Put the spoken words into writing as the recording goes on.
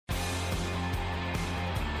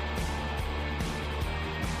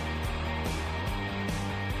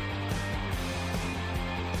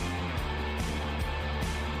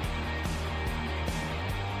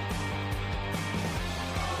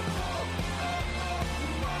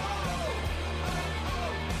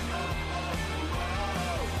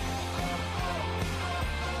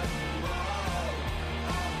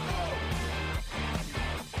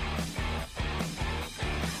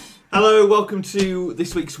Hello, welcome to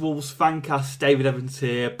this week's Wolves Fancast. David Evans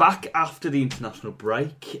here, back after the international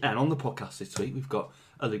break. And on the podcast this week, we've got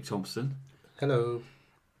Luke Thompson. Hello.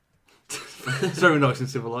 It's very nice and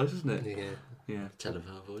civilised, isn't it? Yeah.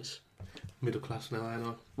 Telephone voice. Middle class now, I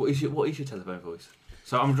know. What is your telephone voice?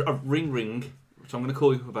 So I'm a ring. So I'm going to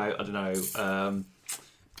call you about, I don't know,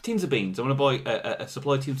 tins of beans. I'm going to buy a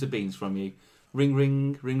supply of tins of beans from you.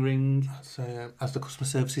 Ring. So, as the customer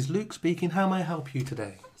services, Luke speaking. How may I help you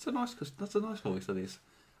today? That's a nice voice, that is.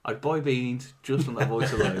 I'd buy beans just on that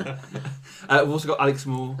voice alone. We've also got Alex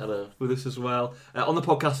Moore with us as well. On the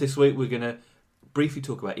podcast this week, we're going to briefly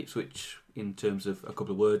talk about Ipswich in terms of a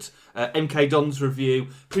couple of words. MK Dons review,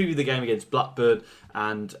 preview the game against Blackburn,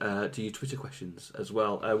 and do your Twitter questions as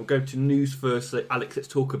well. We'll go to news first. Alex, let's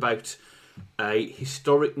talk about a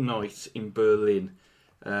historic night in Berlin.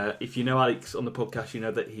 If you know Alex on the podcast, you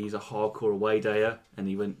know that he's a hardcore away dayer, and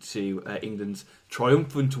he went to England's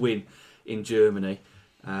triumphant win in Germany.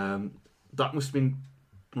 That must have been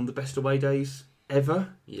one of the best away days ever.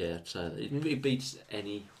 Yeah, so it beats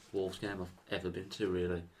any Wolves game I've ever been to,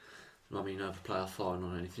 really. I mean, over playoff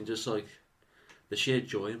final or anything. Just like the sheer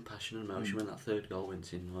joy and passion and emotion when that third goal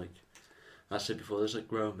went in. Like I said before, there's like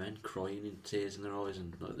grown men crying in tears in their eyes,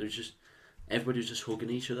 and like, there's just everybody was just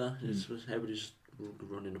hugging each other. Everybody was just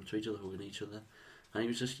running up to each other, hugging each other, and he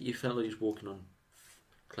was just, you felt like he was walking on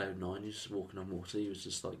cloud nine. He was just walking on water. He was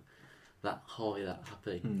just like that high, that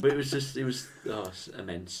happy. But it was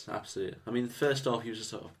immense, absolutely. I mean, the first half he was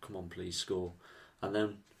just like, oh, come on, please score, and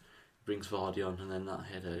then brings Vardy on, and then that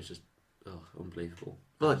header is just unbelievable.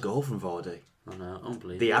 Well, that goal from Vardy. I know,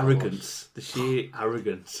 unbelievable. The arrogance, the sheer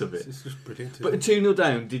arrogance of it. It's just brilliant. But 2-0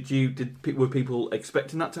 down, were people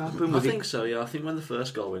expecting that to happen? I think so, yeah. I think when the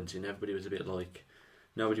first goal went in, everybody was a bit like,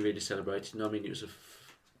 nobody really celebrated. No, I mean, it was a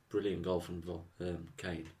brilliant goal from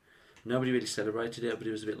Kane. Nobody really celebrated it.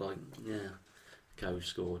 Everybody was a bit like, yeah, okay, we've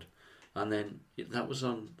scored. And then that was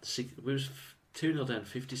on, we was 2-0 down,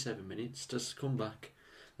 57 minutes, just come back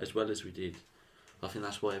as well as we did. I think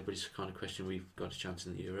that's why everybody's kind of questioning we've got a chance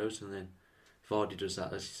in the Euros, and then Vardy does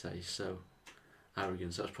that, as you say, so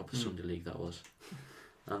arrogant. That was proper Sunday League, that was.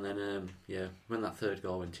 And then, when that third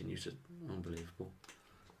goal went in, it was just unbelievable.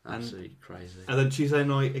 Absolutely crazy. And then Tuesday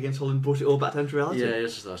night against Holland brought it all back down to reality. Yeah,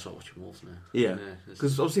 it's just like watching Wolves now. Yeah,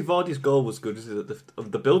 because obviously Vardy's goal was good.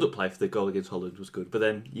 The build-up play for the goal against Holland was good, but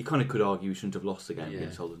then you kind of could argue we shouldn't have lost the game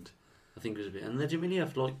against Holland. I think it was a bit, and they didn't really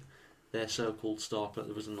have like their so-called star player.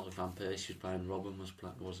 There wasn't like Van Persie was playing, Robin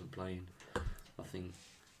wasn't playing. I think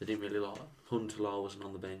they didn't really like Huntelaar wasn't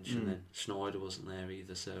on the bench, and then Schneider wasn't there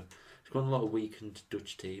either. So it's quite a lot of weakened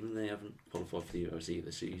Dutch team, and they haven't qualified for the Euros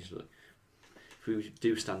either. So usually, if we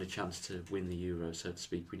do stand a chance to win the Euros, so to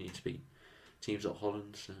speak, we need to beat teams like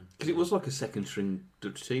Holland. Because it was like a second-string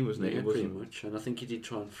Dutch team, wasn't it? Yeah, it wasn't pretty much. And I think he did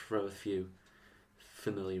try and throw a few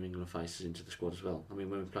familiar England faces into the squad as well. I mean,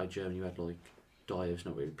 when we played Germany, we had like Dyer's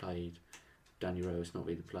not really played, Danny Rose not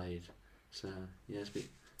really played. So yeah, it's a bit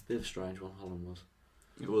of a strange one. Holland was.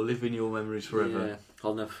 It will live in your memories forever. Yeah,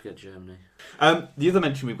 I'll never forget Germany. The other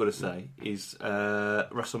mention we've got to say is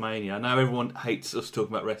WrestleMania. I know everyone hates us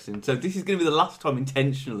talking about wrestling, so this is going to be the last time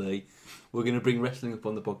intentionally we're going to bring wrestling up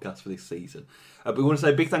on the podcast for this season. But we want to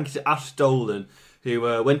say a big thank you to Ash Dolan, who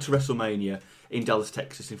went to WrestleMania in Dallas,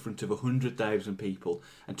 Texas, in front of 100,000 people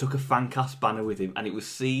and took a Fancast banner with him, and it was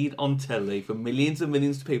seen on telly for millions and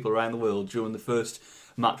millions of people around the world during the first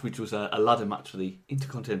match, which was a ladder match for the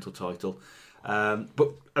Intercontinental title.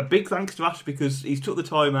 But a big thanks to Ash, because he's took the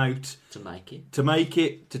time out to make it,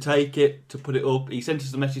 to take it, to put it up. He sent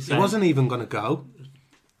us a message saying he wasn't even going to go.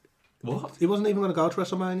 What? He wasn't even going to go to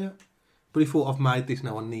WrestleMania, but he thought, I've made this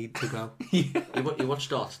now, I need to go. You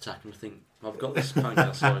watch Art Attack and think, I've got this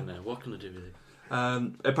Fancast line now, what can I do with it?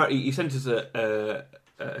 Apparently he sent us a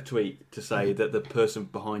tweet to say that the person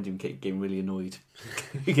behind him kept getting really annoyed.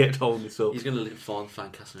 He kept holding this up. He's going to find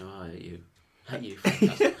Fancast now. I hate you.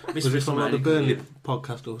 Fancast. Was it from like the Burnley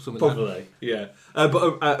podcast or something? Probably, yeah.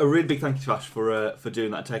 But a really big thank you to Ash for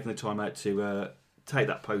doing that and taking the time out to take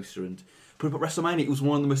that poster and put it up at WrestleMania. It was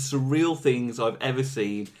one of the most surreal things I've ever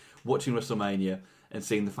seen, watching WrestleMania and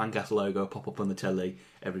seeing the Fancast logo pop up on the telly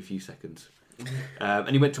every few seconds. And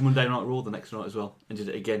he went to Monday Night Raw the next night as well and did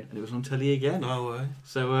it again, and it was on telly again. No way.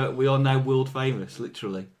 So we are now world famous,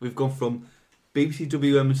 literally. We've gone from BBC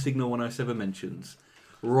WM and Signal 107 mentions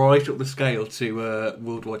right up the scale to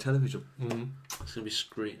worldwide television. It's going to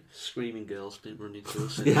be screaming girls running to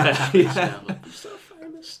us. Yeah. Like, so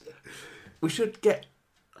famous. We should get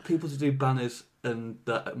people to do banners and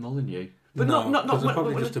that at Molineux But not because they'll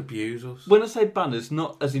probably when, just abuse us. when I say banners,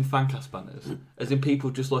 not as in fancast banners, as in people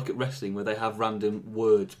just like at wrestling where they have random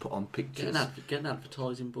words put on pictures. Get an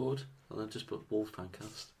advertising board and then just put Wolves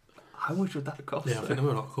Fancast. How much would that cost? Yeah, I think they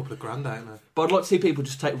were like a couple of grand, ain't they? But I'd like to see people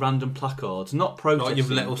just take random placards, not protesting. Like you've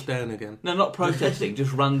let us down again. No, not protesting,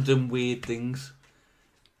 just random weird things.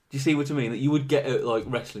 Do you see what I mean? That you would get at like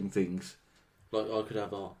wrestling things. Like I could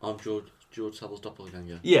have I'm George Savile's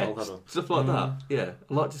doppelganger. Yeah, I'll have a- stuff like that. Yeah,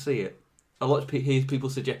 I'd like to see it. I'd like to hear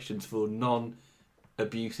people's suggestions for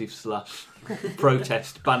non-abusive /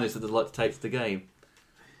 protest banners that they'd like to take to the game.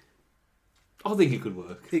 I think it could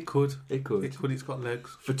work. It could. It could. It could. It's got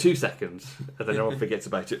legs. For 2 seconds, and then everyone forgets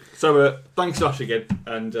about it. So, thanks, Josh, again,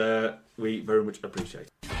 and we very much appreciate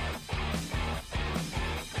it.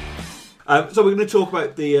 So we're going to talk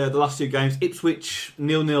about the last 2 games. Ipswich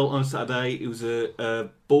 0-0 on Saturday. It was a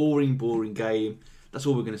boring game. That's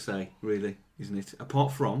all we're going to say, really, isn't it?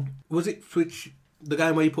 Apart from... Was it Ipswich, the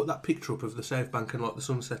game where you put that picture up of the South Bank and like the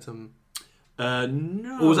sunset and...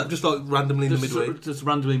 no. Or was that just like randomly in the midweek? Just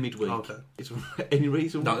randomly midweek. Oh, okay. Is any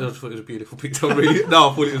reason? No, I just thought it was a beautiful picture. Really.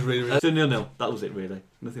 No, I thought it was really... So 0-0. That was it, really.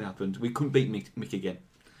 Nothing happened. We couldn't beat Mick again.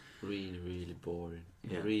 Really boring.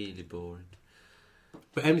 Yeah. Really boring.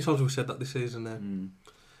 But how many times have we said that this season now?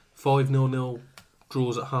 5-0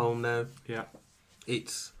 draws at home now. Yeah.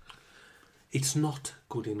 It's not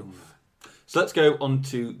good enough. So let's go on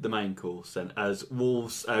to the main course then, as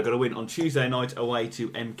Wolves got a win on Tuesday night away to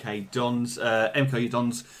MK Dons. MK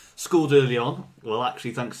Dons scored early on, well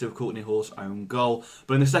actually thanks to a Courtney Horse own goal,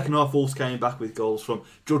 but in the second half Wolves came back with goals from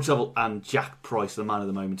George Savile and Jack Price, the man of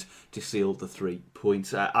the moment, to seal the 3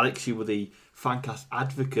 points. Alex, you were the Fancast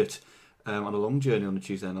advocate on a long journey on a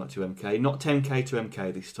Tuesday night to MK, not 10k to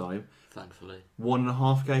MK this time. Thankfully.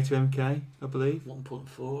 1.5k to MK, I believe.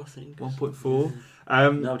 1.4, I think. 1.4.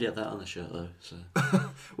 Nobody had that on the shirt though. So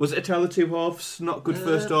was it a tale of 2 halves? Not good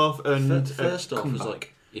first half and first half was comeback.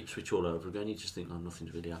 like Ipswich all over again. You just think, oh,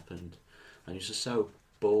 nothing's really happened, and it's just so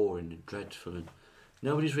boring and dreadful, and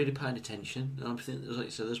nobody's really paying attention. And I'm thinking, like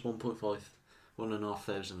you said, there's 1.5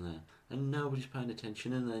 thousand there, and nobody's paying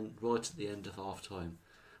attention. And then right at the end of half time,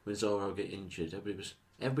 when Zorro got injured,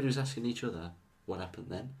 everybody was asking each other what happened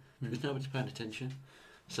then, because nobody's paying attention.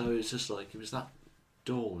 So it's just like it was that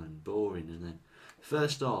dull and boring, and then.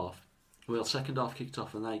 Second half kicked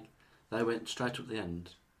off and they went straight up the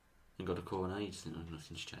end and got a corner. You just think, oh,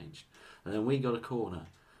 nothing's changed. And then we got a corner,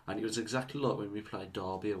 and it was exactly like when we played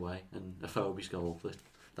Derby away and Afobe's goal,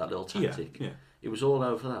 that little tactic. Yeah. It was all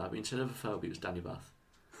over that, but instead of Afobe, it was Danny Bath.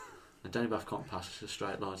 And Danny Bath can't pass a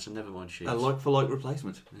straight line, so never mind Sheets. A like-for-like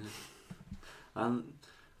replacement. Yeah. And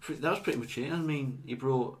that was pretty much it. I mean, he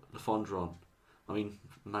brought LaFondra on. I mean,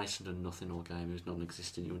 Mason done nothing all game. He was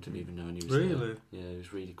non-existent. You wouldn't have even known he was really there. Yeah, he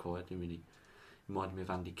was really quiet. Didn't really reminded me of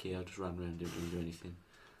Andy Keogh. Just ran around, didn't really do anything.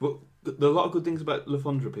 But there are a lot of good things about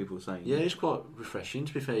LaFondra, people were saying. Yeah, it's quite refreshing.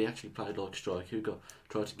 To be fair, he actually played like a striker who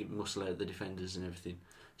tried to get muscle out the defenders and everything.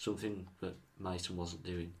 Something that Mason wasn't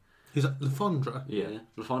doing. Is that LaFondra? Yeah,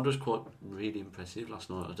 LaFondra was quite really impressive last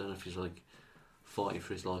night. I don't know if he's like fighting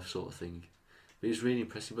for his life sort of thing, but he was really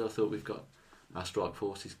impressive. But I thought we've got our strike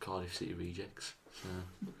force is Cardiff City rejects. So.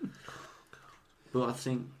 But I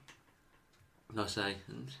think, like I say,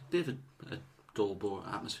 it's a bit of a dull, boring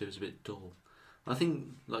atmosphere. Was a bit dull. I think,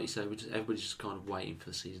 like you say, everybody's just kind of waiting for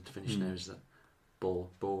the season to finish now. Is that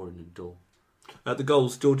boring and dull? The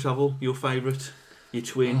goals, George Savile, your favourite, your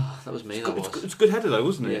twin. Oh, that was me. It's a good header though,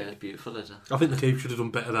 wasn't it? Yeah, beautiful header. I think the keeper should have done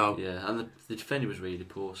better though. Yeah, and the defender was really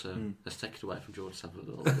poor, so let's take it away from George Savile a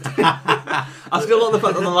little bit. I still like the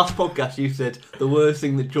fact that on the last podcast you said the worst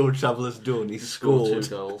thing that George Savile has done is scored 2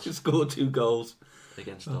 goals. He scored 2 goals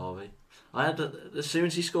Against Derby. I had as soon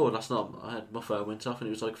as he scored last night, my phone went off and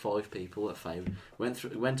it was like 5 people that favoured.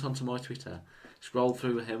 Went onto my Twitter, scrolled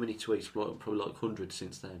through how many tweets, probably like 100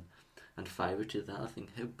 since then, and favoured that. I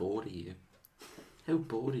think, how bored are you? How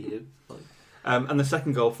bored are you? Like, and the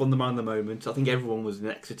second goal from the man of the moment. I think everyone was in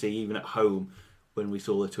ecstasy, even at home, when we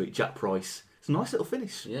saw the tweet. Jack Price. It's a nice little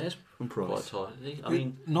finish. yeah, it's from Price. quite tight. I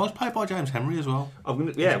mean, Nice play by James Henry as well. I'm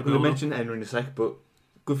going to mention Henry in a sec, but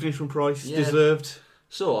good finish from Price. Yeah. Deserved.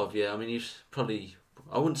 sort of, yeah. I mean, he's probably.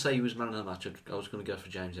 I wouldn't say he was man of the match. I was going to go for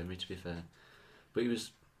James Henry, to be fair, but he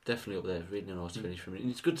was definitely up there. Really nice finish from him,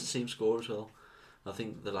 and it's good to see him score as well. I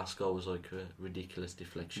think the last goal was like a ridiculous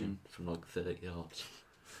deflection from like 30 yards.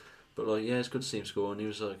 But like, yeah, it's good to see him score, and he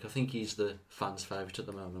was like, I think he's the fans' favourite at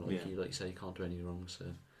the moment. Like you say, he can't do any wrong. So,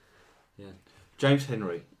 yeah. James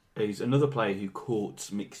Henry is another player who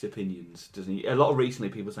courts mixed opinions, doesn't he? A lot of recently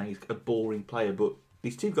people saying he's a boring player, but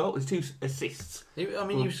these 2 goals, his 2 assists. I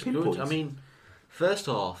mean, he was good. I mean, First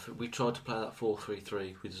half, we tried to play that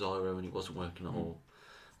 4-3-3 with Zyro and it wasn't working at all.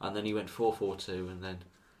 And then he went 4-4-2 and then...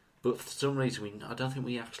 But for some reason, I don't think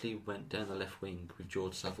we actually went down the left wing with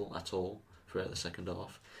George Saville at all throughout the second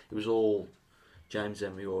half. It was all James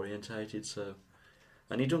Emery orientated, so...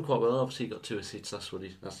 And he done quite well. Obviously, he got 2 assists.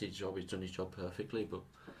 That's his job. He's done his job perfectly. But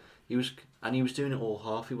he was doing it all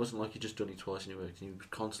half. It wasn't like he just done it twice and it worked. He was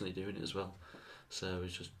constantly doing it as well. So it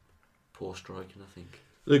was just poor striking, I think.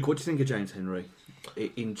 Luke, what do you think of James Henry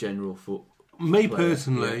in general? For me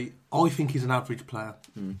personally, I think he's an average player.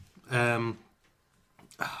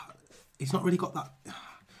 He's not really got that. He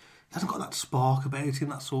hasn't got that spark about him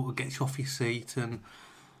that sort of gets you off your seat, and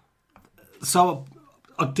so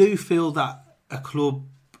I do feel that a club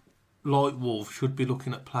like Wolves should be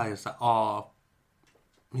looking at players that are,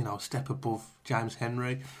 a step above James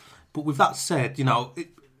Henry. But with that said,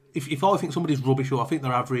 if I think somebody's rubbish or I think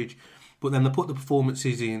they're average, but then they put the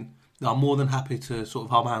performances in, I'm more than happy to sort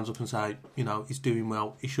of hold my hands up and say, he's doing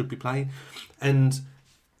well, he should be playing. And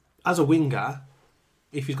as a winger,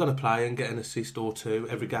 if he's going to play and get an assist or 2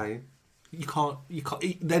 every game, you can't.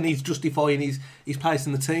 Then he's justifying his place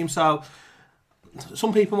in the team. So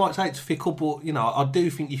some people might say it's fickle, but I do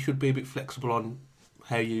think you should be a bit flexible on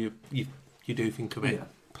how you do think of it,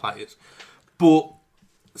 players. But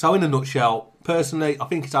so in a nutshell, personally, I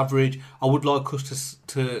think it's average. I would like us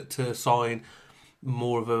to sign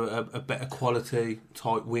more of a better quality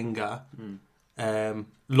type winger,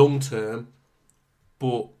 long term.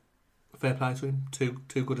 But fair play to him.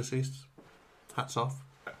 Two good assists. Hats off.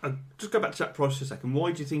 I'll just go back to Jack Price for a second.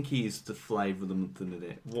 Why do you think he's the flavour of the month in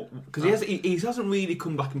it? Because he hasn't really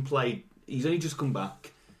come back and played. He's only just come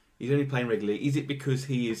back. He's only playing regularly. Is it because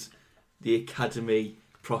he is the academy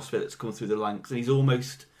prospect that's come through the ranks, and he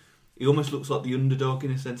almost looks like the underdog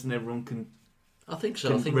in a sense, and everyone can? I think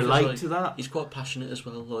so. I think relate to that. He's quite passionate as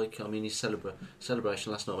well. His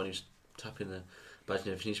celebration last night when he was tapping the badge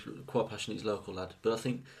and everything. He's quite passionate. He's a local lad, but I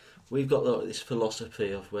think we've got this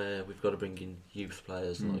philosophy of where we've got to bring in youth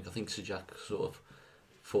players. I think Sir Jack sort of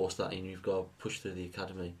forced that in. You've got to push through the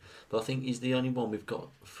academy, but I think he's the only one we've got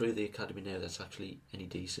through the academy now that's actually any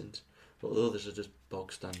decent. But the others are just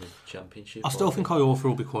bog standard championship. I still think Iorfa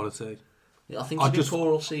will be quality. I think it's been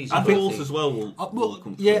poor all season. I think Wolves as well will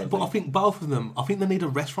come through, I think both of them. I think they need a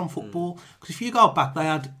rest from football because if you go back,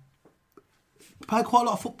 they played quite a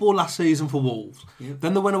lot of football last season for Wolves. Yeah.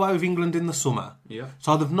 Then they went away with England in the summer. Yeah.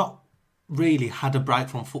 So they've not really had a break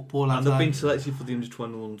from football. And they've been selected for the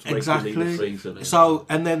under-21s regularly this season.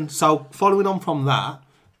 So following on from that,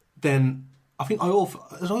 then I think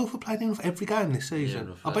Iorfa played in every game this season.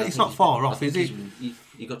 Yeah, I bet it's not far off, is it?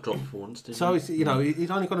 He got dropped for once, didn't so he?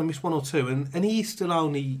 He's only got to miss 1 or 2, and he's still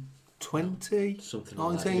only 20, something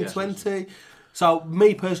 19, like that, 20. So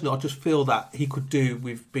me personally, I just feel that he could do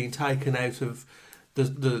with being taken out of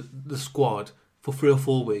the squad for 3 or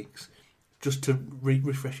 4 weeks just to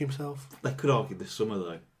refresh himself. They could argue this summer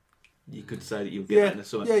though. You could say that you'll get that in the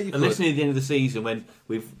summer. Yeah, you Unless near the end of the season when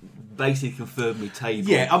we've basically confirmed the table.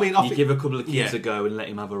 Yeah, I mean, you give a couple of kids a go and let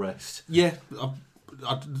him have a rest. Yeah,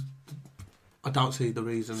 I don't see the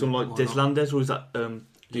reason. Someone like Des Landes, or is that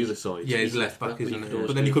the other side? Yeah, he's left back, isn't it?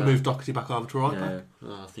 But then you could move Doherty back over to right back.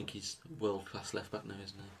 I think he's world class left back now,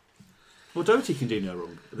 isn't he? Well, Doherty can do no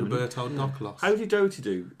wrong. Roberto Knockloss. How did Doherty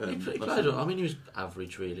do? He played. He was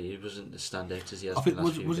average really. He wasn't as standout as he has been the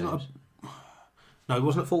last few games. No, it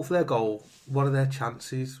wasn't at fault for their goal. One of their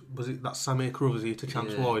chances was it that Samir Carruthers hit a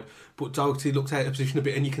chance wide, but Doherty looked out of position a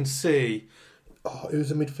bit, and you can see. It was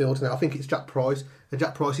a midfielder now. I think it's Jack Price, and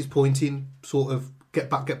Jack Price is pointing, sort of get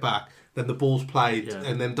back. Then the ball's played,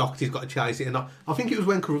 and then Doherty's got to chase it. And I think it was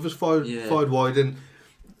when Carruthers fired wide.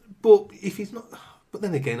 But if he's not, but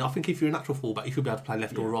then again, I think if you're a natural fullback, you should be able to play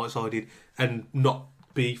left or right sided and not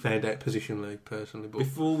be found out positionally, personally. But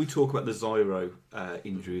before we talk about the Zyro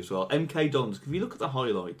injury as well, MK Dons, if you look at the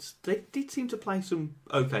highlights, they did seem to play some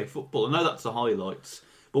okay football. I know that's the highlights,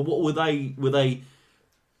 but what were they? Were they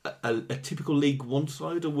a typical League One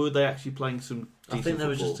side, or were they actually playing some decent I think they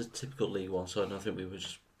were football? just a typical League One side, and I think we were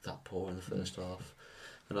just that poor in the first half.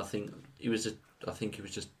 And I think it was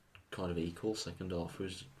just kind of equal. Second half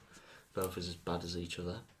was both as bad as each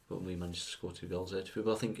other, but we managed to score 2 goals out of it.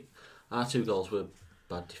 But I think our 2 goals were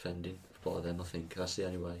bad defending by them. I think that's the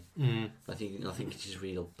only way. I think it is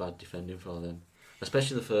real bad defending for them,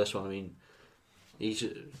 especially the first one. I mean,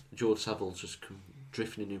 George Saville's just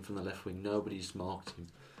drifting in from the left wing. Nobody's marked him,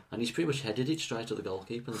 and he's pretty much headed it straight at the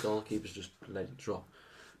goalkeeper, and the goalkeeper's just let it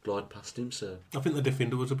glide past him. So I think the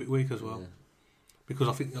defender was a bit weak as well, because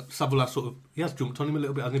I think Saville has jumped on him a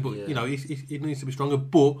little bit, hasn't he? But he needs to be stronger.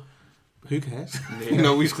 But who cares?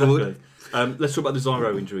 We scored. Let's talk about the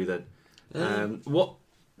Zyro injury then. What?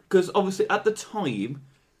 Because obviously at the time,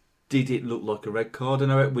 did it look like a red card? I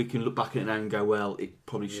know we can look back at it now and go, well, it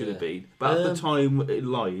probably should have been. But at the time,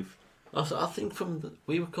 live, I think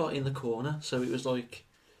we were caught in the corner, so it was like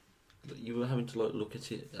you were having to look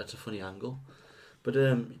at it at a funny angle. But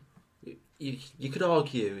you could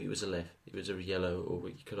argue it was a yellow, or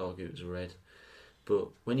you could argue it was a red. But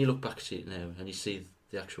when you look back at it now and you see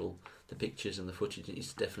the pictures and the footage,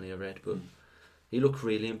 it's definitely a red. But he looked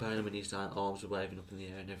really impaled when his arms were waving up in the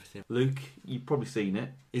air and everything. Luke, you've probably seen it.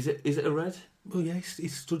 Is it a red? Well, yeah, he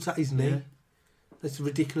stood at his knee. Yeah. It's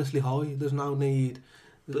ridiculously high. There's no need.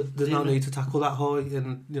 There's no need to tackle that high,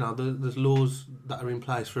 and there's laws that are in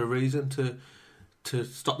place for a reason to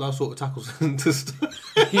stop those sort of tackles and to stop.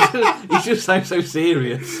 He just sounds so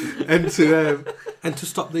serious, and to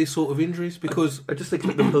stop these sort of injuries, because I just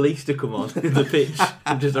expect the police to come on the pitch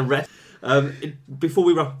and just arrest. Before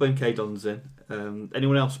we wrap up MK Dons,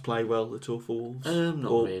 anyone else play well at all for Wolves? Not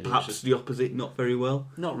or really. Perhaps the opposite, not very well.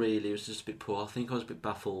 Not really. It was just a bit poor. I think I was a bit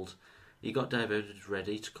baffled. He got David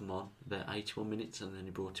ready to come on about 81 minutes, and then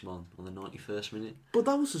he brought him on the 91st minute. But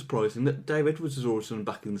that was surprising that Dave Edwards was also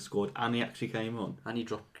back in the squad, and he actually came on. And he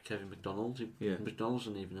dropped Kevin McDonald. McDonald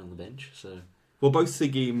wasn't even on the bench. So, well, both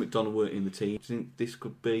Siggy and McDonald weren't in the team. Do you think this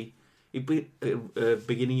could be a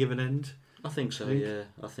beginning of an end? I think so. Yeah,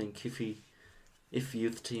 I think if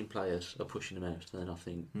youth team players are pushing him out, then I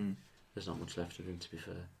think there's not much left of him. To be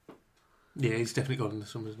fair. Yeah, he's definitely gone in the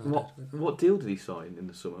summer now. What deal did he sign in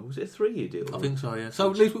the summer? Was it a 3-year deal? I think so, yeah. So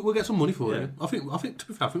at least we'll get some money for him. I think to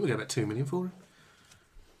be fair, I think we'll get about $2 million for him.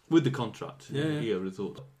 With the contract? Yeah. I would have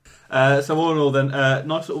thought. So all in all then,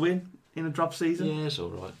 nice little win in a drab season? Yeah, it's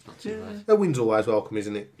alright. Not too bad. A win's always welcome,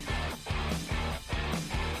 isn't it?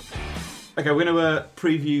 Okay, we're going to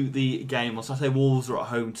preview the game on Saturday. Wolves are at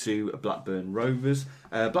home to Blackburn Rovers.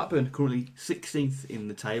 Blackburn currently 16th in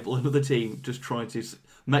the table. Another team just trying to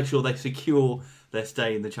make sure they secure their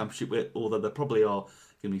stay in the Championship, although they probably are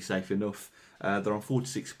going to be safe enough. They're on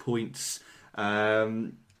 46 points.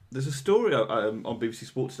 There's a story on BBC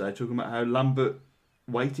Sports today talking about how Lambert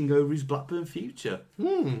waiting over his Blackburn future.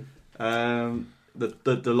 The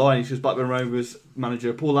line is just Blackburn Rovers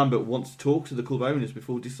manager Paul Lambert wants to talk to the club owners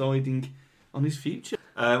before deciding on his future.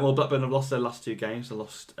 Well, Blackburn have lost their last 2 games. They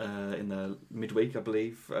lost in the midweek, I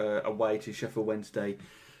believe, away to Sheffield Wednesday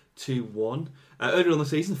 2-1. Earlier on the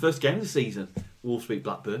season, the first game of the season, Wolves beat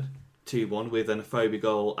Blackburn 2-1 with an Afobe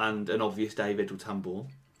goal and an obvious Dave Edwards handball.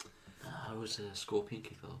 I was a Scorpion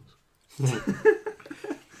kick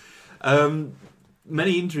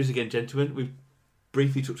Many injuries again, gentlemen. We've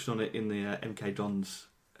briefly touched on it in the MK Dons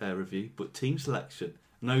review, but team selection.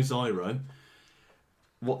 No Zyro.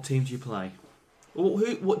 What team do you play?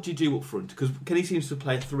 What do you do up front? Because Kenny seems to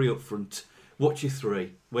play 3 up front. What's your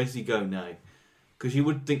 3? Where does he go now? Because you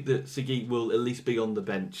would think that Siggy will at least be on the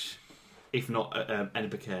bench. If not,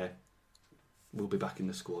 Enabakare will be back in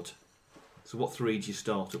the squad. So what 3 do you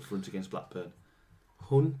start up front against Blackburn?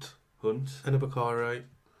 Hunt. Enabakare.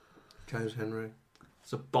 James Henry.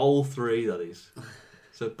 It's a bold 3, that is.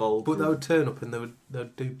 It's a bold. But they would turn up and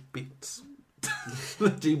they'd do bits.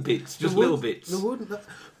 They'd do bits, just little bits. They wouldn't.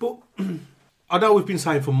 But I know we've been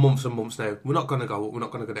saying for months and months now, we're not going to go up, we're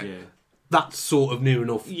not going to go down. Yeah. That's sort of near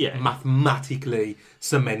enough mathematically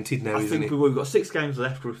cemented now, isn't it? We've got 6 games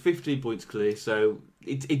left, we're 15 points clear, so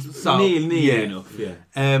it's near enough. Yeah.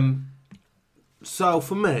 So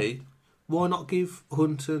for me, why not give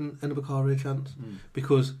Hunt and Enabakare a chance?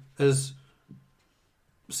 Because as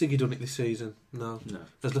Siggy done it this season? No.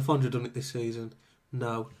 Has Lafondra done it this season?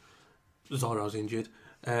 No. Zyro's injured.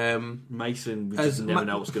 Mason, we just never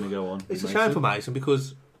know what's going to go on. It's a shame for Mason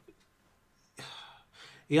because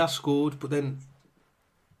he has scored, but then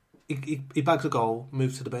he bags a goal,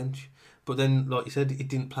 moves to the bench. But then, like you said, he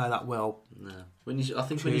didn't play that well. No. When he's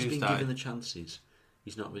been given the chances,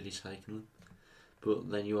 he's not really taken them. But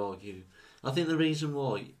then you argue. I think the reason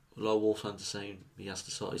why Wolves fans are saying he has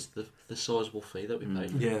to start is the sizable fee that we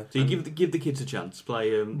paid. Yeah. So you give the kids a chance.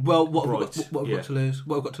 Play. What have we got to lose?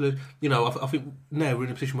 What have we got to lose? You know, I think now we're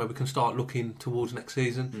in a position where we can start looking towards next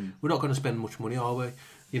season. We're not going to spend much money, are we?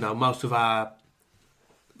 You know, most of our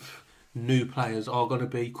new players are going to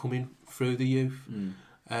be coming through the youth.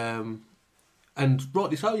 And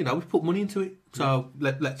rightly so, you know, we've put money into it, so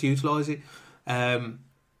let's utilise it.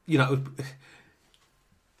 You know,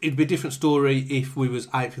 it'd be a different story if we was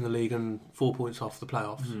 8th in the league and 4 points off the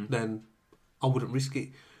playoffs. Then I wouldn't risk it.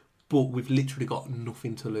 But we've literally got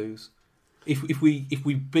nothing to lose. If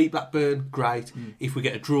we beat Blackburn, great. If we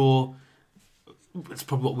get a draw, it's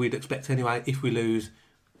probably what we'd expect anyway. If we lose,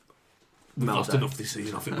 we've lost enough this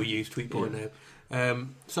season. I think we're used to it by now.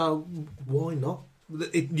 So why not?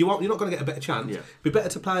 You're not going to get a better chance. Yeah. It'd be better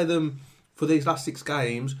to play them for these last 6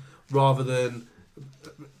 games rather than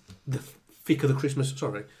the thick of the Christmas.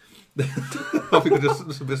 Sorry, I think I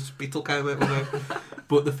just a bit of spittle came out.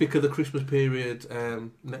 But the thick of the Christmas period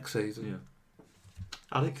next season. Yeah.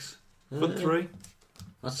 Alex, front 3.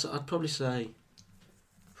 I'd probably say,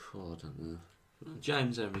 I don't know,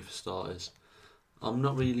 James Emery for starters. I'm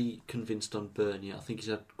not really convinced on Burn yet. I think he's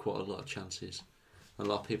had quite a lot of chances. A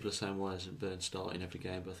lot of people are saying, why isn't Burn starting every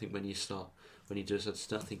game? But I think when he does, I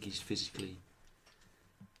don't think he's physically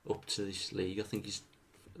up to this league. I think he's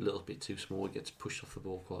a little bit too small. He gets pushed off the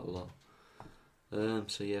ball quite a lot.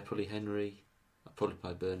 So yeah, probably Henry. I'd probably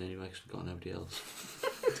play Burn anyway because we've got nobody else.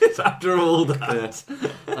 After all that.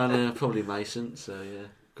 Yeah. And probably Mason. So yeah.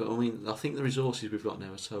 I think the resources we've got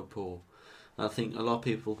now are so poor. And I think a lot of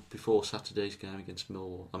people before Saturday's game against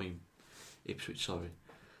Ipswich,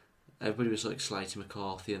 everybody was like slating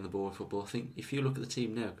McCarthy and the board football. I think if you look at the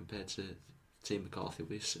team now compared to Team McCarthy,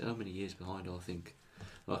 we're so many years behind. I think.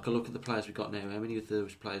 Like I look at the players we've got now. How many of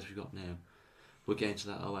those players we've got now were getting to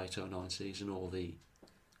that 08-09 season or the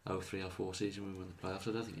 03-04 season when we won the playoffs?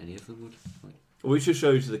 I don't think any of them would. Which just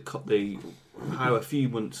shows the how a few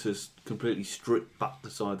months has completely stripped back the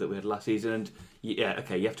side that we had last season. And yeah,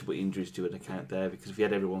 okay, you have to put injuries to an account there because if you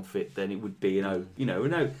had everyone fit, then it would be a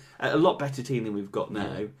lot better team than we've got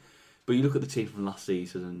now. Yeah. But you look at the team from last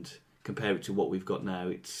season and compare it to what we've got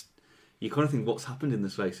now. You kind of think what's happened in the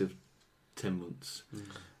space of 10 months.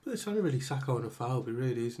 But it's only really Sacco and Falby,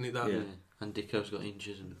 really, isn't it? Yeah. And Dicko's got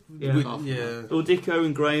injured and Well, Dicko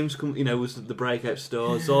and Graham's was the breakout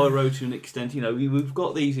star. Zyro to an extent. We've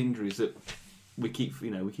got these injuries that we keep.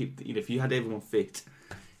 If you had everyone fit,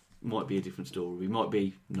 it might be a different story. We might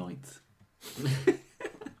be 9th.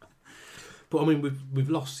 But I mean, we've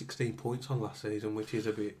lost 16 points on last season, which is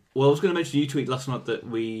a bit. Well, I was going to mention you tweeted last night that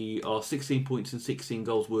we are 16 points and 16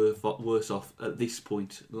 goals worse off at this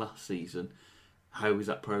point last season. How is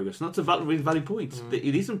that progress? And that's a really valid point.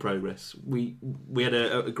 It isn't progress. We had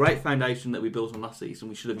a great foundation that we built on last season.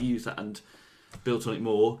 We should have used that and built on it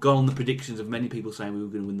more. Gone on the predictions of many people saying we were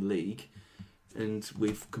going to win the league, and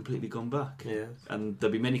we've completely gone back. Yeah. And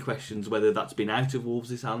there'll be many questions whether that's been out of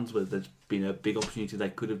Wolves' hands, whether there's been a big opportunity they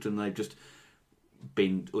could have done. They've just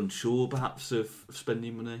been unsure, perhaps, of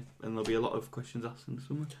spending money, and there'll be a lot of questions asked in the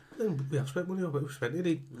summer. We have spent money, but we've spent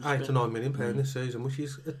nearly £8 to £9 million this season, which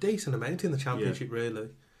is a decent amount in the Championship, really.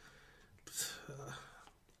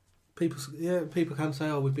 People can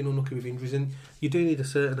say, we've been unlucky with injuries, and you do need a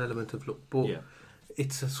certain element of luck, but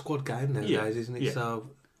it's a squad game nowadays, isn't it? Yeah.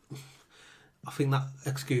 So I think that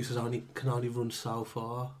excuse can only run so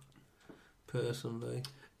far, personally.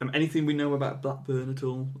 Anything we know about Blackburn at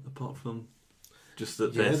all, apart from just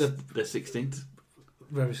that they're 16th?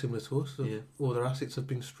 Very similar to us. All their assets have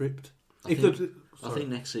been stripped. I think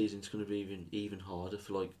next season's going to be even harder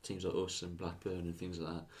for teams like us and Blackburn and things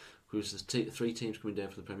like that. Because there's 3 teams coming down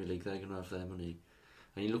for the Premier League, they're going to have their money.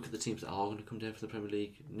 And you look at the teams that are going to come down for the Premier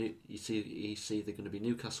League, you see they're going to be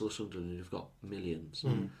Newcastle or Sunderland, who've got millions.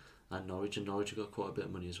 And Norwich have got quite a bit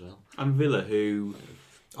of money as well. And Villa, who...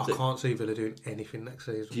 I can't see Villa doing anything next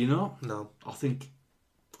season. Do you not? No.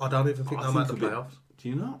 I don't even think they'll make the playoffs. Do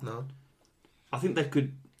you not? No. I think they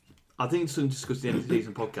could. I think it's something to discuss the end of the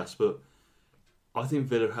season podcast, but I think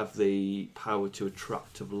Villa have the power to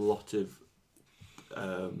attract a lot of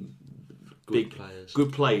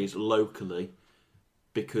good players locally,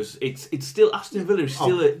 because it's still Aston Villa is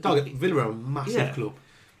still Villa are a massive club,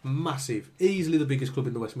 massive, easily the biggest club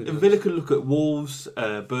in the West Midlands. And Villa could look at Wolves,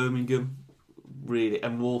 Birmingham, really,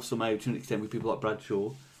 and Walsall out to an extent with people like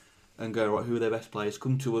Bradshaw, and go, right, who are their best players?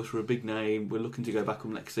 Come to us, we're a big name. We're looking to go back up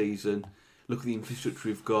next season. Look at the infrastructure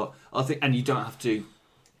we've got. I think, and you don't have to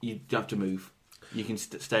move. You can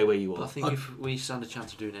stay where you are. But I think if we stand a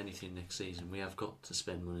chance of doing anything next season, we have got to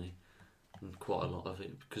spend money, and quite a lot of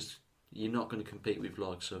it, because you're not going to compete with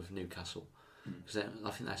likes of Newcastle. Because I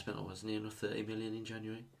think they spent near enough 30 million in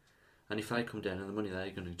January, and if they come down and the money they're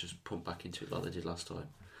going to just pump back into it like they did last time.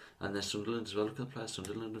 And there's Sunderland as well. Look at the players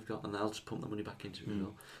Sunderland have got, and they'll just pump the money back into it as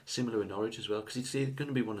well. Similar with Norwich as well, because it's going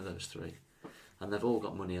to be one of those 3. And they've all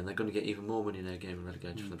got money, and they're going to get even more money now getting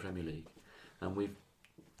relegated from the Premier League. And we've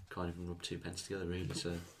can't even rub 2 pence together, really,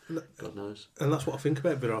 so God knows. And that's what I think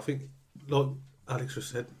about Villa. I think, like Alex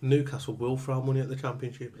just said, Newcastle will throw money at the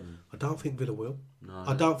Championship. I don't think Villa will. No,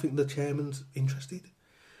 I don't think the chairman's interested.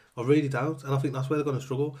 I really don't. And I think that's where they're going to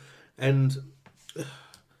struggle. And...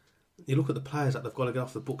 you look at the players that they've got to get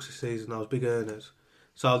off the books this season, those big earners.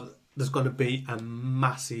 So there's going to be a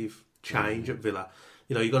massive change at Villa.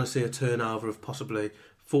 You're going to see a turnover of possibly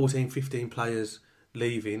 14, 15 players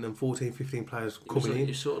leaving and 14, 15 players coming in.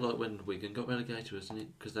 It's sort of like when Wigan got relegated, wasn't it?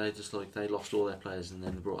 Because they lost all their players and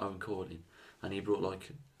then they brought Owen Court in, and he brought like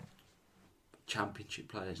championship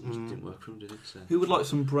players and it just didn't work for him, did it? So. Who would like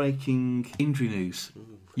some breaking injury news?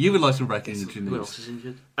 You would like some breaking injury news. Who else is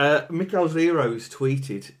injured? Mikel Zero's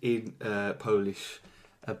tweeted in Polish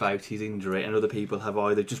about his injury, and other people have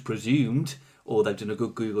either just presumed or they've done a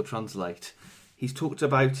good Google Translate. He's talked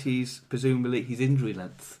about presumably his injury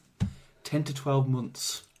length, 10 to 12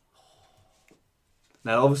 months.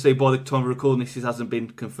 Now, obviously, by the time we're recording this hasn't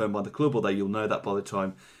been confirmed by the club, although you'll know that by the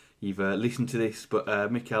time you've listened to this.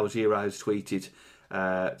 But Mikel Zero has tweeted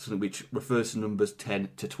something which refers to numbers 10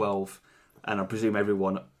 to 12, and I presume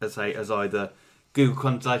everyone has either Google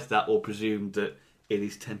translated that or presumed that it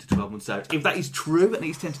is 10 to 12 months out. If that is true and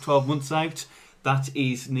it's 10 to 12 months out, that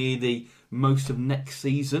is near the most of next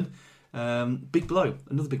season. Big blow.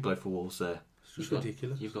 Another big blow for Wolves there. It's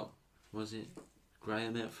ridiculous. You've got, was it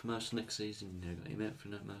Graham out for most of next season? You've got him out for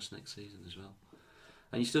most next season as well.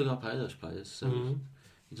 And you still got to pay those players, so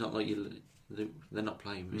it's not like they're not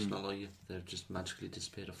playing. It's not like they've just magically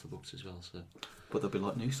disappeared off the books as well. So, but they'll be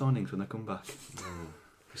like new signings when they come back.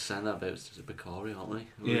 We're saying that about Bakary, aren't we?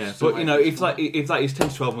 Yeah, but you know, if that is 10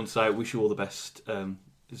 to 12 months out, wish you all the best,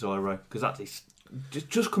 Zyro, because that is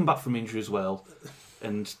just come back from injury as well,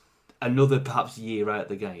 and another perhaps year out of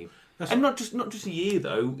the game. And not just a year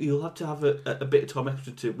though. He'll have to have a bit of time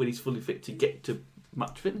extra to when he's fully fit to get to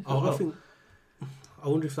match fitness. As well. I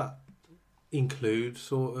wonder if that includes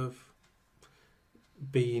sort of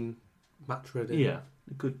being match ready. Yeah,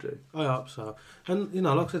 it could do. I hope so. And you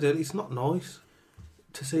know, like I said, it's not nice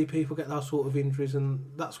to see people get that sort of injuries,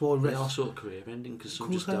 and that's why they are sort of career ending because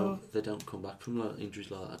some just don't come back from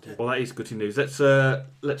injuries like that. Well, that is good news. Let's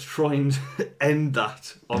try and end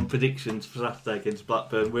that on predictions for Saturday against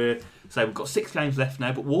Blackburn. We've got 6 games left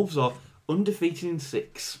now, but Wolves are undefeated in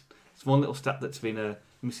 6. It's one little stat that's been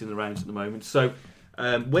missing the rounds at the moment. So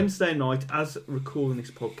Wednesday night, as recording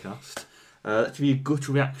this podcast, let's give you gut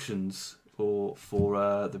reactions for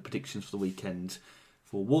the predictions for the weekend.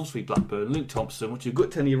 For Wolves v Blackburn, Luke Thompson, what's your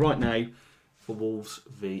gut telling you right now for Wolves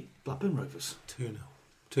v Blackburn Rovers? 2-0.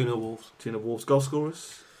 2-0 Wolves. 2-0 Wolves. Goal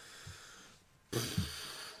scorers? I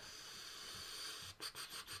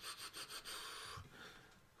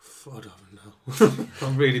don't know. I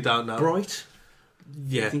really don't know. Bright?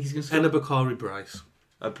 Yeah. Think he's going to and a Bakary brace.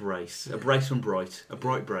 A brace. A brace from Bright. A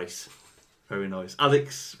bright brace. Very nice.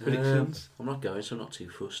 Alex, predictions? I'm not going, so I'm not too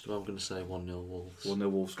fussed, but I'm going to say 1-0 Wolves.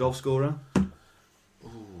 1-0 Wolves. Goal scorer?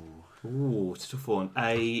 Ooh, it's a tough one.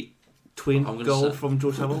 A twin goal from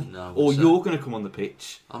George Howell? No. Or you're going to come on the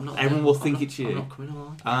pitch. I'm not. Everyone will think it's you. I'm not coming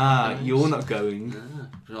on. You're not going.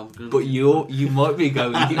 No, but you might be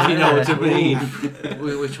going, if you know what I mean.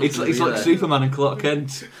 It's like Superman and Clark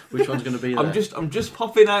Kent. Which one's going to be there? I'm just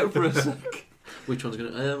popping out for a sec. Which one's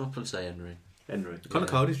going to... I'm going to say Henry. Connor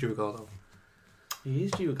Cody is due a goal, though. He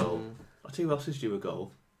is due a goal. I'll tell you who else is due a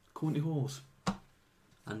goal. Courtney Hawes.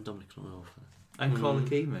 And Dominic Knoll. And Carl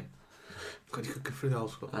Akimi. God, you could go through the whole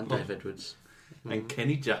squad. And Dave Edwards. And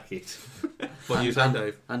Kenny Jackett. What you saying,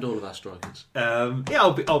 Dave? And all of our strikers.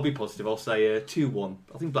 I'll be positive. I'll say 2-1.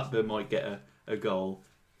 I think Blackburn might get a goal.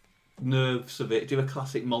 Nerves of it. Do a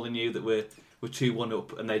classic Molineux that we're 2-1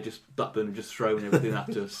 up and Blackburn are just throwing everything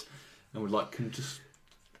at us, and we're like, can just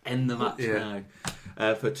end the match now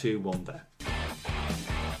for 2-1 there.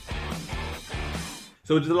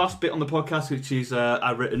 So we'll do the last bit on the podcast, which is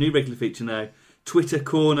a new regular feature now, Twitter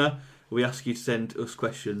Corner. We ask you to send us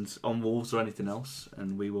questions on Wolves or anything else,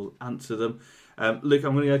 and we will answer them. Luke,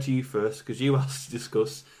 I'm going to go to you first, because you asked to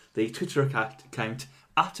discuss the Twitter account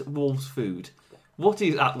at Wolves Food. What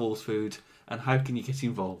is at Wolves Food, and how can you get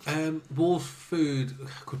involved? Wolves Food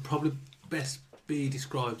could probably best be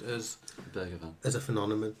described as Burger van. As a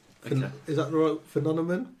phenomenon. Okay. Is that the right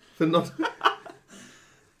phenomenon?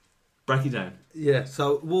 Break it down. Yeah,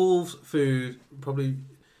 so Wolves Food probably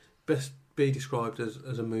best be described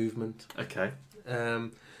as a movement. Okay.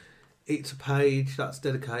 It's a page that's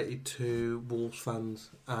dedicated to Wolves fans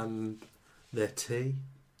and their tea,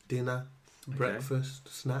 dinner, breakfast,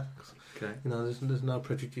 snacks. Okay. You know, there's no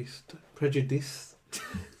prejudice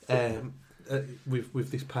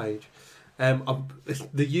with this page. Who's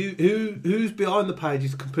behind the page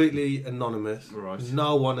is completely anonymous. Right.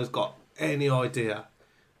 No one has got any idea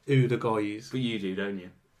who the guy is. But you do, don't you?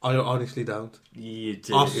 I honestly don't. You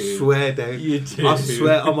do. I swear, Dave. You do. I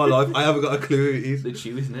swear on my life, I haven't got a clue who it is. It's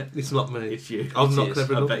you, isn't it? It's not me. It's you. I'm not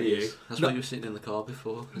clever enough. I bet you. That's why you were sitting in the car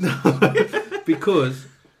before. Because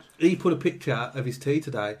he put a picture of his tea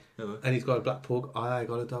today, Oh. and he's got a black pug. I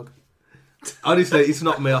got a dog. Honestly, it's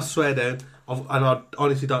not me. I swear down. And I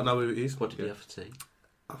honestly don't know who it is. What did you have for tea?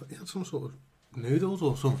 I think he had some sort of noodles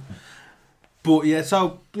or something. But yeah,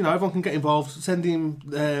 so everyone can get involved. Send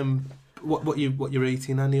him what you're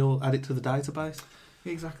eating, and he'll add it to the database.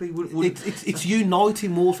 Exactly. It's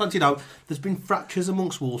uniting Wolves fans. There's been fractures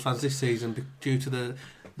amongst Wolves fans this season due to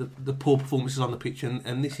the poor performances on the pitch,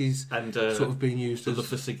 and this is sort of being used the as... love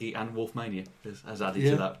for Siggy and Wolfmania has added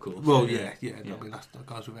to that, of course. Well, yeah. I mean, that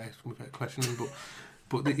goes without questioning,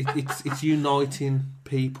 but it's uniting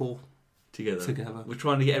people together. We're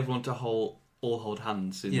trying to get everyone to all hold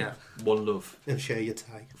hands in one love. And share your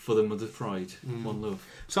tie. For the Mother's Pride. One love.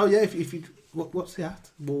 So, yeah, if you... What's the at?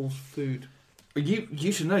 Wolves food.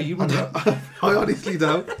 You should know. You run it. I honestly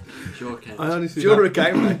don't. It's your account. I honestly don't. It's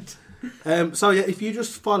your account, mate. So, yeah, if you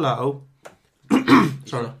just follow...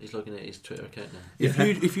 Sorry. He's looking at his Twitter account now.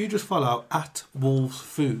 If you just follow at Wolves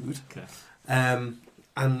Food... Okay.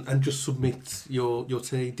 And just submit your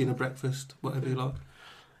tea, dinner, breakfast, whatever you like.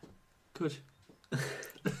 Good.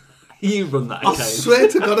 You run that account. I swear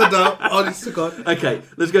to God I don't. Honest to God. Okay,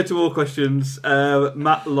 let's go to more questions.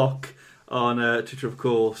 Matt Locke on Twitter, of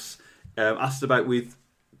course, asked about with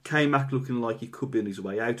K-Mac looking like he could be on his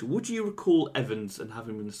way out. Would you recall Evans and have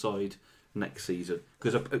him in the side next season?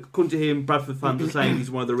 Because according to him, Bradford fans are saying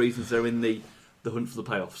he's one of the reasons they're in the hunt for the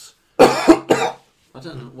playoffs. I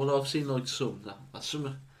don't know. Well, I've seen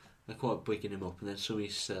some are quite bigging him up, and then some they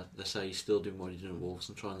say he's still doing what he did at Wolves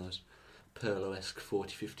and trying those Pirlo-esque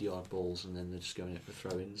 40-50 yard balls, and then they're just going out for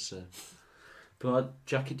throw-ins. So. But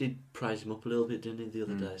Jackie did praise him up a little bit, didn't he, the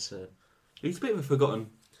other day? So he's a bit of a forgotten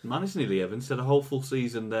man, isn't he, Lee Evans? Had a whole full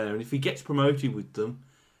season there, and if he gets promoted with them,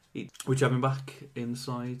 would you have him back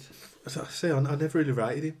inside? I never really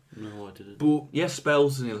rated him. No, I didn't. But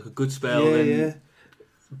spells, and like a good spell. Yeah.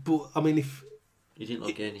 But I mean, if he didn't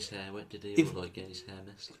like getting his hair wet, did he? Or like getting his hair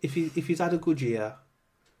messed. If he's had a good year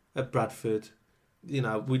at Bradford, we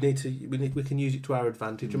can use it to our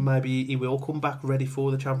advantage, and maybe he will come back ready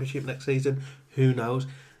for the Championship next season. Who knows?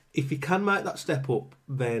 If he can make that step up,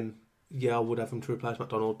 then I would have him to replace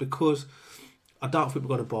McDonald, because I don't think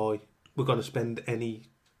we're going to spend any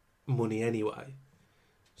money anyway.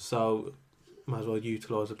 So might as well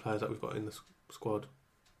utilise the players that we've got in the squad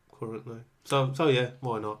currently. So yeah,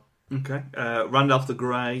 why not? Okay. Randolph the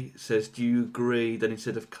Grey says, do you agree that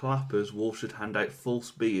instead of clappers, Wolves should hand out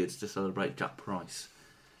false beards to celebrate Jack Price?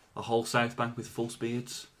 A whole South Bank with false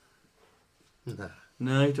beards? Nah.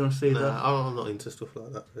 No, you don't want to see that? I'm not into stuff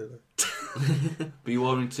like that, really. But you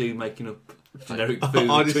are into making up generic food.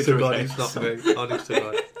 Honest to God, it's not me. Honest to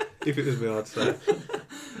God. If it was me, I'd say.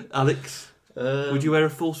 Alex, would you wear a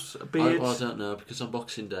false beard? I don't know, because on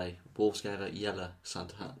Boxing Day, Wolves gave out yellow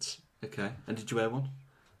Santa hats. Okay, and did you wear one?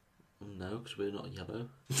 No, because we're not yellow.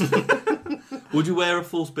 Would you wear a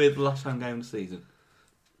false beard the last home game of the season?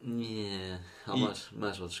 Yeah, I might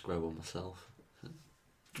as well just grow one myself.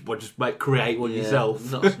 Well, just create one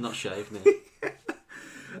yourself. Not shave me.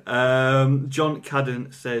 John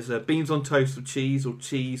Cadden says, beans on toast with cheese or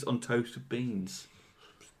cheese on toast with beans?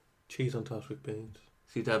 Cheese on toast with beans.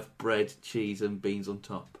 So you'd have bread, cheese and beans on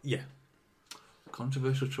top? Yeah.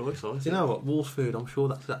 Controversial choice, I think. You know what? Wolves Food, I'm sure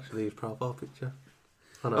that's actually his profile picture.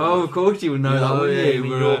 Oh, of course you would know that, wouldn't you?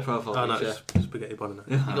 Your profile picture. No, spaghetti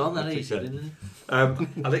bolognese. You got on that easy, didn't you?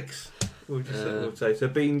 Alex, what would you say? So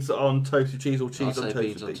beans on toast with cheese or cheese on toast with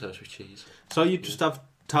beans on toast with cheese. So you just have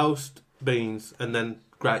toast, beans, and then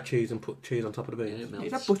grate cheese and put cheese on top of the beans? Yeah,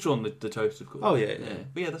 you'd have butter on the toast, of course. Oh, yeah.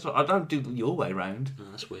 But yeah, that's what I don't do your way round.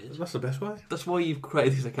 No, that's weird. That's the best way. That's why you've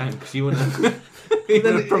created this account, because you want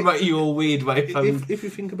to promote your weird way of having... If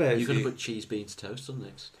you think about it... You're going to put cheese, beans, toast on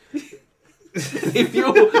next. if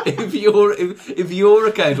your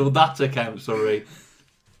account, or that account,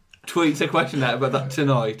 tweets a question out about that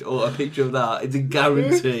tonight, or a picture of that, it's a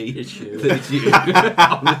guarantee it's you. that it's you.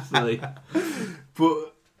 Honestly.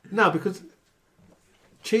 But, no, because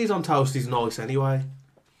cheese on toast is nice anyway.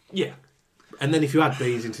 Yeah. And then if you add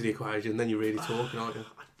beans into the equation, then you're really talking, aren't you?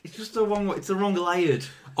 It's just the wrong. It's the wrong layered.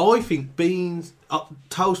 I think beans,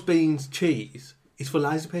 toast, beans, cheese is for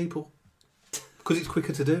lazy people because it's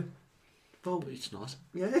quicker to do. Well, it's not.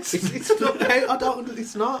 Yeah, it's not. I don't.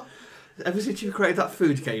 It's not. Ever since you created that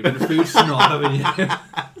food game, you've been a food snob, haven't you?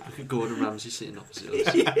 Look at Gordon Ramsay sitting opposite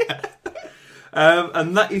us. Yeah.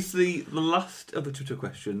 And that is the last of the Twitter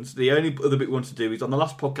questions. The only other bit we want to do is on the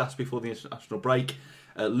last podcast before the international break,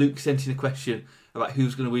 Luke sent in a question about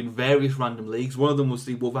who's going to win various random leagues. One of them was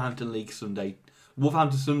the Wolverhampton Sunday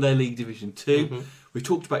League Division 2. Mm-hmm. We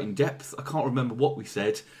talked about it in depth. I can't remember what we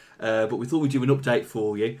said. but we thought we'd do an update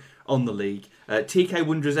for you on the league. TK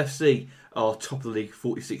Wanderers FC are top of the league,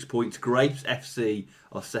 46 points. Grapes FC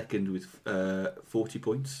are second with 40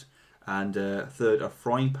 points. And third are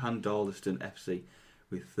Frying Pan Darlaston FC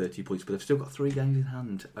with 30 points. But they've still got 3 games in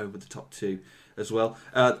hand over the top 2 as well.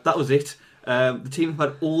 That was it. The team have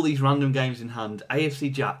had all these random games in hand.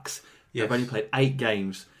 AFC Jacks have only played 8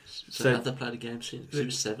 games. So have they played a game since? It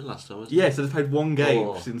was 7 last time, wasn't it? Yeah, so they've played 1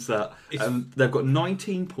 game since that. They've got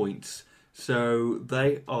 19 points. So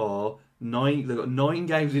they've got 9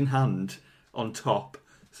 games in hand on top.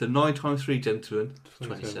 So 9 times 3, gentlemen.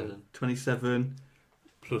 27.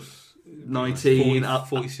 Plus 19.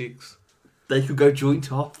 46. They could go joint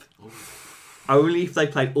top. Only if they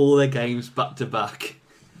played all their games back to back.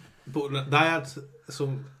 But they had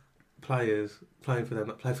some players playing for them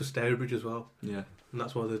that play for Stourbridge as well. Yeah. And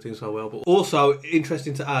that's why they're doing so well. But also,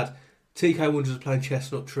 interesting to add, TK Wanderers are playing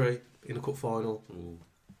Chestnut Tree in a cup final. Ooh.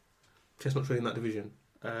 Chestnut Tree in that division.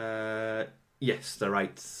 Yes, they're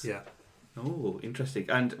 8th. Yeah. Oh, interesting.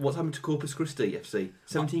 And what's happened to Corpus Christi FC?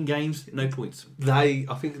 17 games, no points. I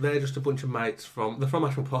think they're just a bunch of mates they're from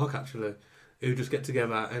Ashton Park actually, who just get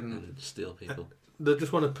together and steal people. They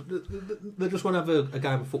just want to have a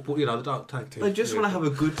game of football. You know, they don't take two. They just want to have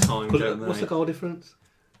a good time, don't they? What's the goal difference?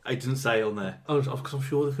 It doesn't say on there. Oh, because I'm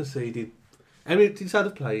sure they conceded. How many did you say they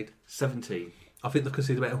played? 17. I think they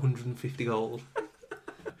conceded about 150 goals.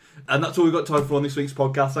 And that's all we've got time for on this week's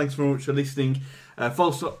podcast. Thanks very much for listening. Follow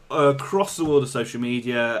us across the world of social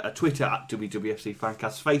media, Twitter at WWFC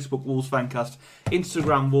Fancast, Facebook Wolves Fancast,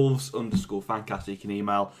 Instagram Wolves_Fancast. You can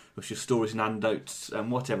email us your stories and anecdotes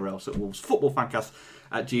and whatever else at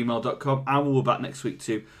wolvesfootballfancast@gmail.com. And we'll be back next week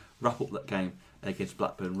to wrap up that game against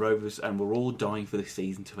Blackburn Rovers. And we're all dying for this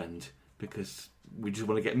season to end because we just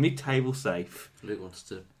want to get mid-table safe. Luke wants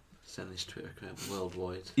to send this Twitter account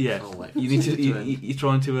worldwide. Yeah, you need to. You're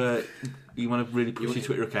trying to. You want to really push your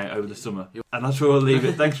Twitter account over the summer, and that's where we'll leave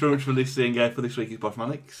it. Thanks very much for listening. For this week, it's bye from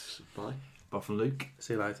Alex. Bye. Bye from Luke.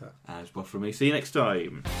 See you later. And it's bye from me. See you next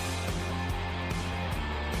time.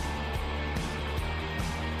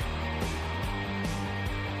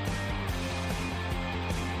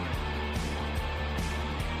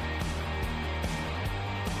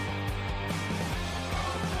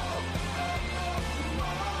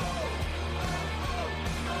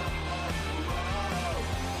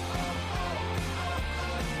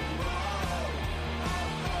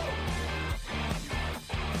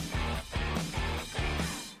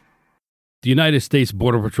 The United States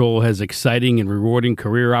Border Patrol has exciting and rewarding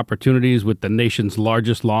career opportunities with the nation's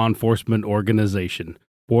largest law enforcement organization.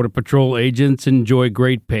 Border Patrol agents enjoy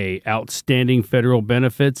great pay, outstanding federal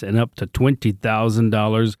benefits, and up to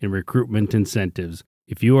 $20,000 in recruitment incentives.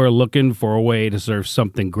 If you are looking for a way to serve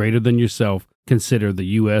something greater than yourself, consider the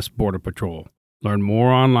U.S. Border Patrol. Learn more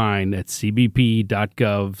online at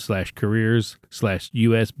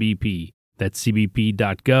cbp.gov/careers/USBP. That's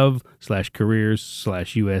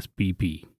cbp.gov/careers/USBP.